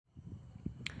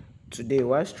Today,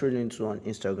 while strolling through on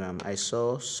Instagram, I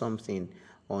saw something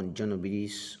on John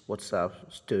Obidi's WhatsApp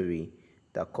story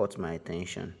that caught my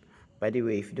attention. By the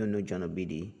way, if you don't know John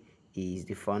Obidi, he is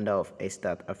the founder of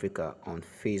Estart Africa on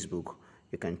Facebook.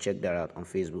 You can check that out on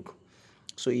Facebook.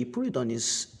 So he put it on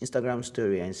his Instagram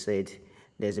story and said,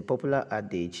 "There's a popular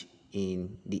adage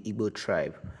in the Igbo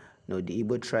tribe. No, the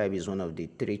Igbo tribe is one of the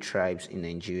three tribes in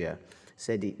Nigeria.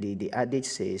 Said the adage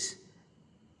says,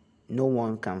 no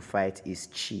one can fight his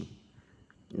chi.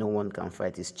 No one can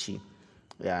fight his chi.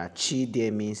 Yeah, chi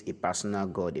there means a personal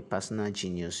God, a personal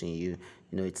genius in you.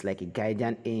 It's like a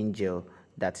guardian angel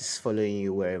that is following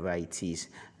you wherever it is.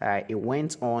 It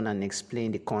went on and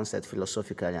explained the concept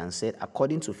philosophically and said,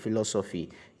 according to philosophy,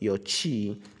 your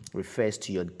chi refers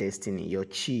to your destiny. Your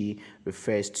chi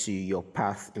refers to your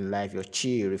path in life. Your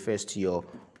chi refers to your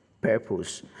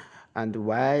purpose. And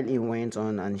while he went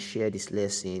on and shared this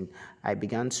lesson, I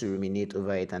began to ruminate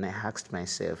over it and I asked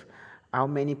myself, how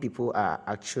many people are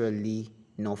actually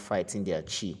not fighting their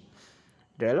chi?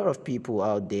 There are a lot of people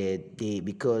out there,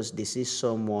 because they see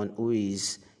someone who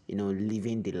is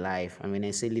living the life. And when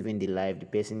I say living the life, the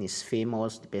person is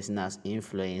famous, the person has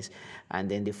influence, and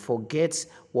then they forget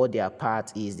what their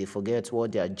path is, they forget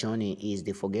what their journey is,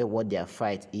 they forget what their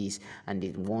fight is, and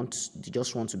they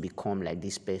just want to become like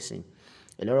this person.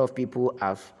 A lot of people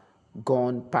have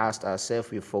gone past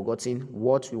ourselves. We've forgotten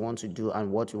what we want to do and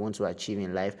what we want to achieve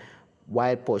in life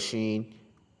while pursuing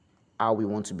how we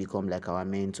want to become like our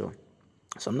mentor.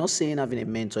 So I'm not saying having a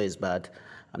mentor is bad.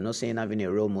 I'm not saying having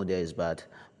a role model is bad.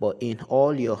 But in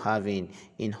all you're having,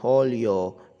 in all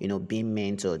your, being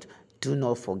mentored, do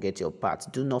not forget your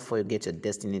path. Do not forget your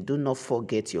destiny. Do not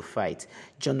forget your fight.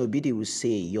 John Obidi will say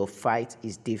your fight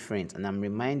is different. And I'm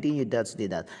reminding you that today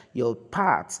that your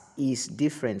path is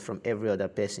different from every other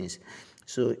person's.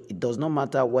 So it does not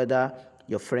matter whether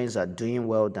your friends are doing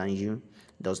well than you.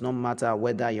 It does not matter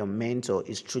whether your mentor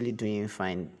is truly doing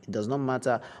fine. It does not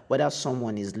matter whether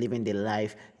someone is living the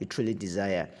life you truly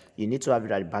desire. You need to have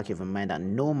it at the back of your mind that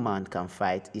no man can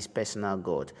fight his personal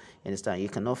God. You understand? You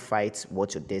cannot fight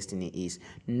what your destiny is.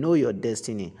 Know your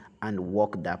destiny and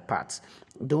walk that path.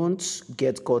 Don't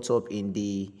get caught up in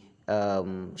the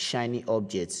shiny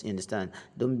objects. You understand?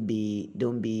 Don't be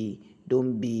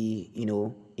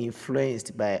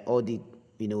influenced by all the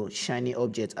shiny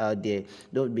objects out there.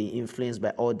 Don't be influenced by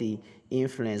all the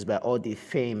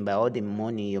fame, by all the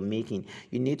money you're making.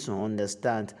 You need to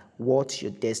understand what your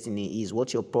destiny is,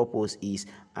 what your purpose is,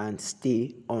 and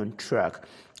stay on track.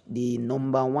 The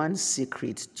number one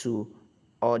secret to,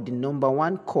 or the number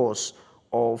one cause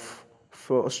of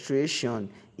frustration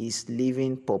is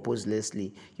living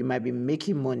purposelessly. You might be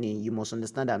making money. You must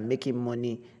understand that making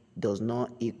money does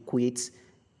not equate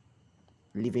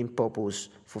living purpose,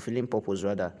 fulfilling purpose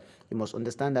rather. You must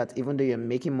understand that even though you're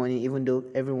making money, even though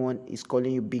everyone is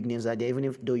calling you big names out there, even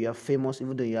if though you are famous,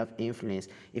 even though you have influence,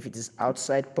 if it is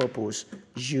outside purpose,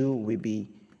 you will be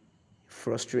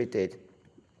frustrated.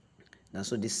 And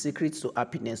so the secret to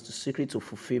happiness, the secret to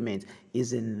fulfillment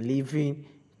is in living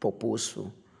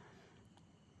purposeful.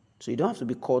 So you don't have to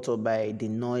be caught up by the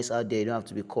noise out there. You don't have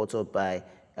to be caught up by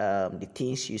the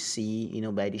things you see,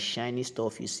 by the shiny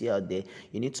stuff you see out there.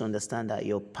 You need to understand that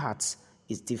your path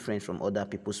is different from other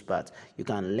people's path. You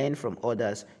can learn from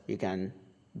others. You can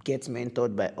get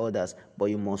mentored by others, but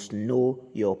you must know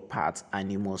your path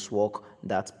and you must walk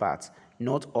that path.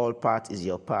 Not all path is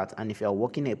your path, and if you are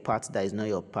walking a path that is not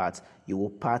your path, you will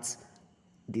path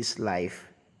this life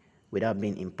without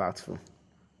being impactful.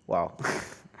 Wow.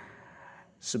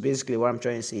 So basically, what I'm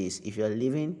trying to say is if you're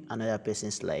living another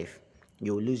person's life,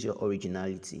 you will lose your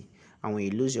originality. And when you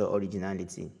lose your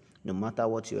originality, no matter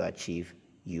what you achieve,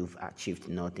 you've achieved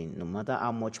nothing. No matter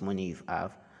how much money you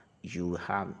have, you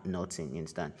have nothing. You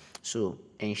understand? So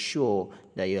ensure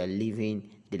that you are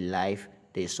living the life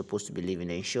that you're supposed to be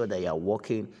living. Ensure that you are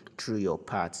walking through your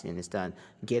path. You understand?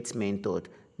 Get mentored,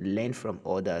 learn from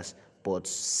others, but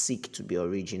seek to be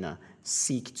original.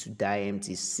 Seek to die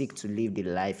empty. Seek to live the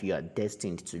life you are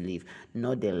destined to live,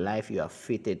 not the life you are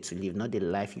fated to live, not the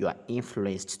life you are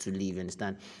influenced to live. You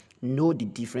understand? Know the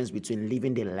difference between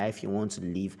living the life you want to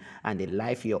live and the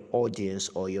life your audience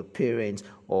or your parents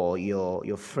or your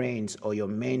friends or your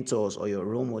mentors or your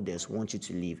role models want you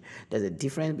to live. There's a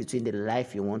difference between the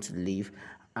life you want to live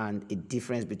and a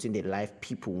difference between the life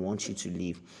people want you to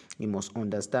live. You must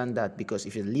understand that, because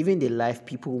if you're living the life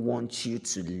people want you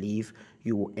to live,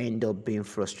 you will end up being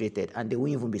frustrated and they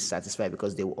won't even be satisfied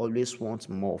because they will always want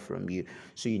more from you.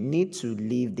 So you need to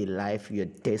live the life you're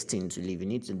destined to live. You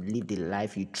need to live the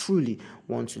life you truly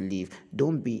want to live.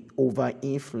 Don't be over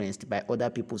influenced by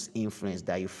other people's influence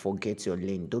that you forget your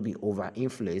lane. Don't be over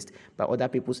influenced by other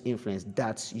people's influence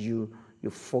that you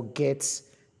forget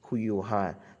who you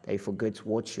are, that you forget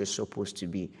what you're supposed to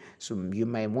be. So you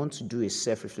might want to do a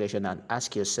self-reflection and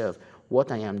ask yourself,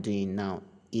 what I am doing now,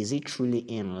 is it truly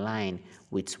in line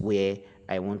with where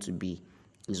I want to be?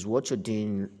 Is what you're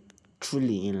doing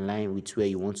truly in line with where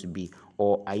you want to be?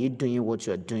 Or are you doing what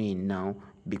you're doing now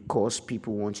because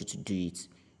people want you to do it?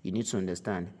 You need to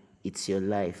understand, it's your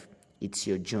life, it's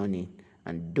your journey,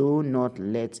 and do not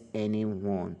let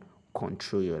anyone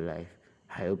control your life.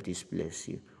 I hope this bless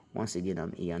you. Once again,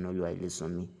 I'm Iyanolu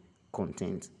Ailesomi,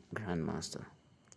 Content Grandmaster.